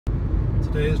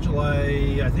Today is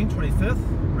July, I think, 25th,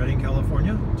 Redding,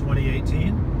 California,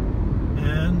 2018.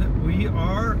 And we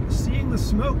are seeing the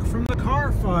smoke from the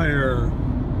Carr Fire.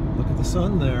 Look at the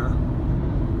sun there.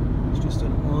 It's just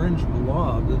an orange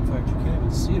blob. In fact, you can't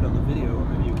even see it on the video, or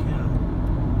maybe you can.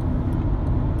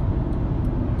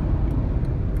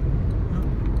 Oh,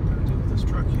 gotta deal with this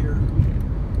truck here.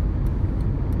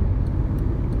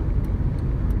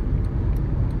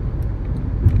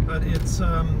 But it's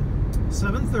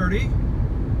 7:30.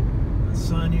 The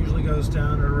sun usually goes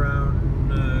down around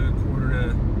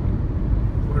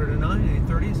quarter to 9,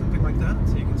 8:30, something like that.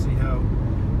 So you can see how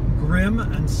grim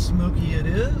and smoky it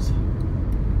is,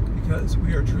 because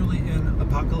we are truly in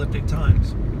apocalyptic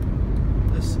times.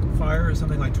 This fire is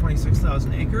something like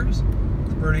 26,000 acres.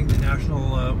 It's burning the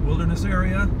national wilderness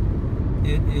area.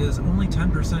 It is only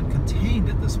 10% contained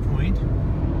at this point,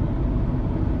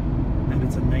 and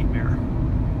it's a nightmare.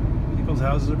 People's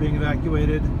houses are being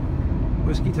evacuated.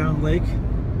 Whiskeytown Lake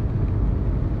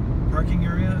parking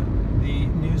area, the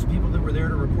news people that were there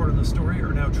to report on the story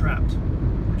are now trapped.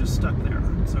 We're just stuck there.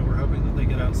 So we're hoping that they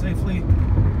get out safely,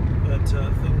 but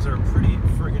things are pretty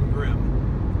friggin' grim.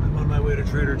 I'm on my way to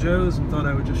Trader Joe's and thought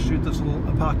I would just shoot this little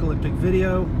apocalyptic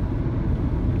video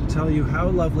to tell you how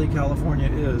lovely California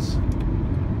is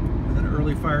with an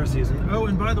early fire season. Oh,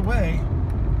 and by the way,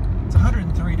 it's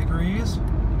 103 degrees.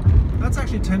 That's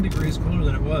actually 10 degrees cooler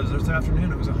than it was. This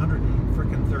afternoon it was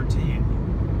 113.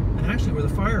 And actually where the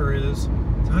fire is,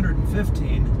 it's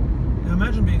 115. Now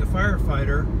imagine being a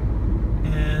firefighter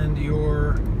and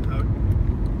you're out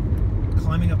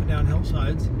climbing up and down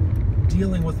hillsides,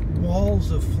 dealing with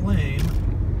walls of flame.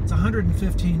 It's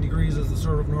 115 degrees is the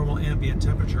sort of normal ambient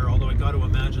temperature, although I got to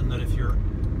imagine that if you're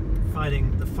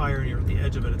fighting the fire and you're at the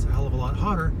edge of it, it's a hell of a lot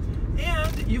hotter.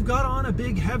 And you've got on a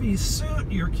big heavy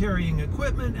suit, you're carrying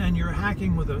equipment, and you're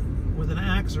hacking with an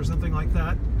axe or something like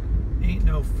that. Ain't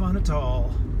no fun at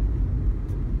all.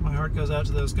 My heart goes out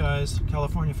to those guys.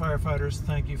 California firefighters,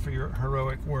 thank you for your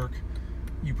heroic work.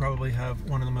 You probably have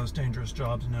one of the most dangerous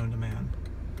jobs known to man.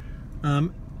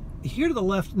 Here to the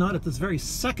left, not at this very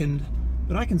second,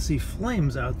 but I can see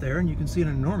flames out there, and you can see an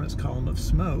enormous column of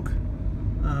smoke.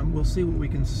 We'll see what we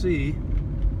can see.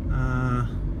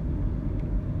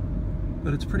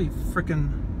 But it's pretty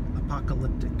frickin'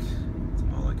 apocalyptic. That's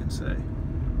all I can say.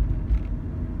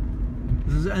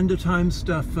 This is end of time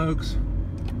stuff, folks.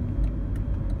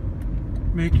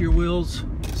 Make your wills,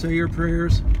 say your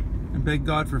prayers, and beg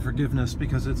God for forgiveness,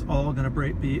 because it's all going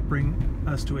to bring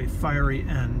us to a fiery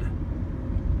end.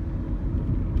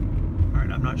 Alright,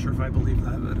 I'm not sure if I believe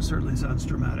that, but it certainly sounds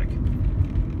dramatic.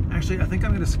 Actually, I think I'm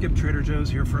going to skip Trader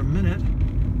Joe's here for a minute,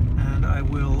 and I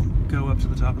will go up to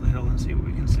the top of the hill and see what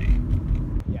we can see.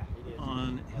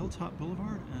 On Hilltop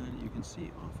Boulevard, and you can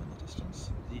see off in the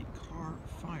distance the Carr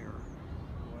Fire.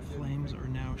 Flames are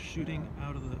now shooting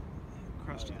out of the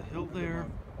crest of the hill there.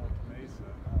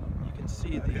 You can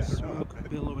see the smoke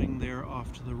billowing there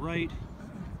off to the right.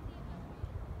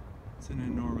 It's an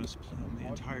enormous plume. The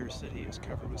entire city is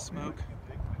covered with smoke.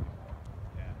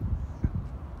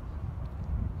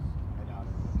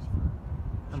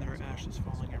 And there are ashes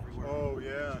falling everywhere. Oh,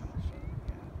 yeah.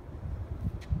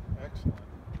 Excellent.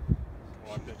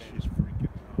 Well, I bet she's freaking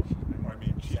out. I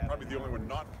mean, she's probably the only one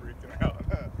not freaking out.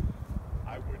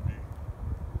 I would be.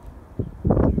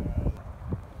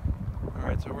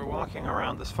 Alright, so we're walking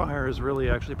around. This fire is really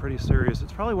actually pretty serious.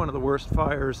 It's probably one of the worst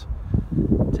fires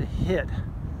to hit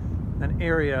an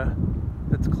area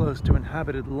that's close to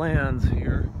inhabited lands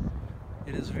here.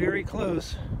 It is very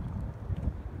close,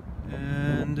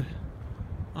 and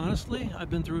honestly, I've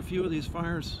been through a few of these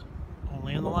fires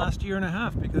only in the last year and a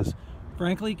half, because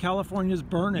frankly, California's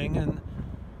burning, and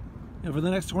over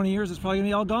the next 20 years it's probably gonna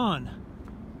be all gone,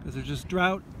 because there's just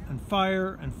drought and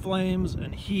fire and flames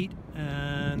and heat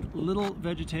and little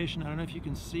vegetation. I don't know if you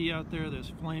can see out there,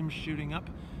 there's flames shooting up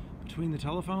between the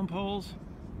telephone poles,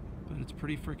 but it's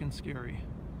pretty freaking scary.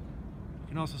 You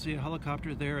can also see a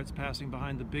helicopter there. It's passing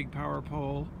behind the big power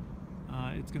pole.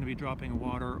 It's going to be dropping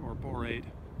water or borate,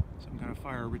 some kind of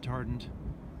fire retardant.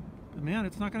 But man,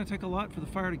 it's not going to take a lot for the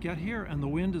fire to get here, and the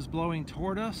wind is blowing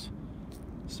toward us.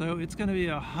 So it's going to be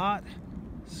a hot,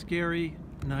 scary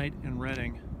night in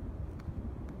Redding.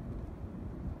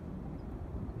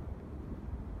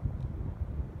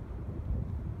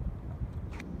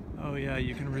 Oh yeah,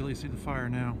 you can really see the fire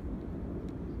now.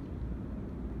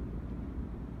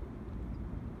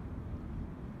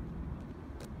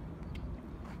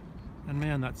 And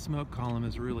man, that smoke column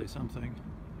is really something.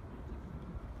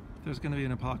 If there's going to be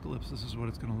an apocalypse, this is what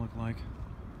it's going to look like.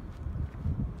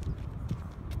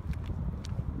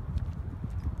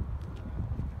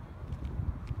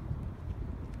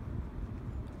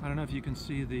 I don't know if you can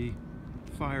see the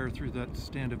fire through that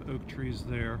stand of oak trees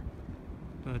there,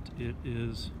 but it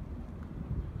is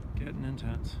getting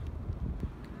intense.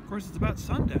 Of course, it's about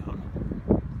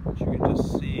sundown, but you can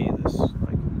just see this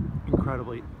like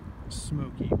incredibly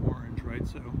smoky orange, right?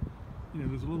 So, you know,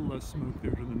 there's a little less smoke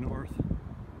there to the north.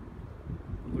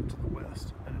 But look to the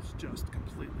west, and it's just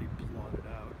completely blotted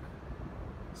out.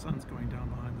 Sun's going down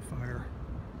behind the fire,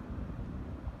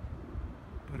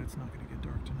 but it's not going to get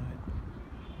dark tonight.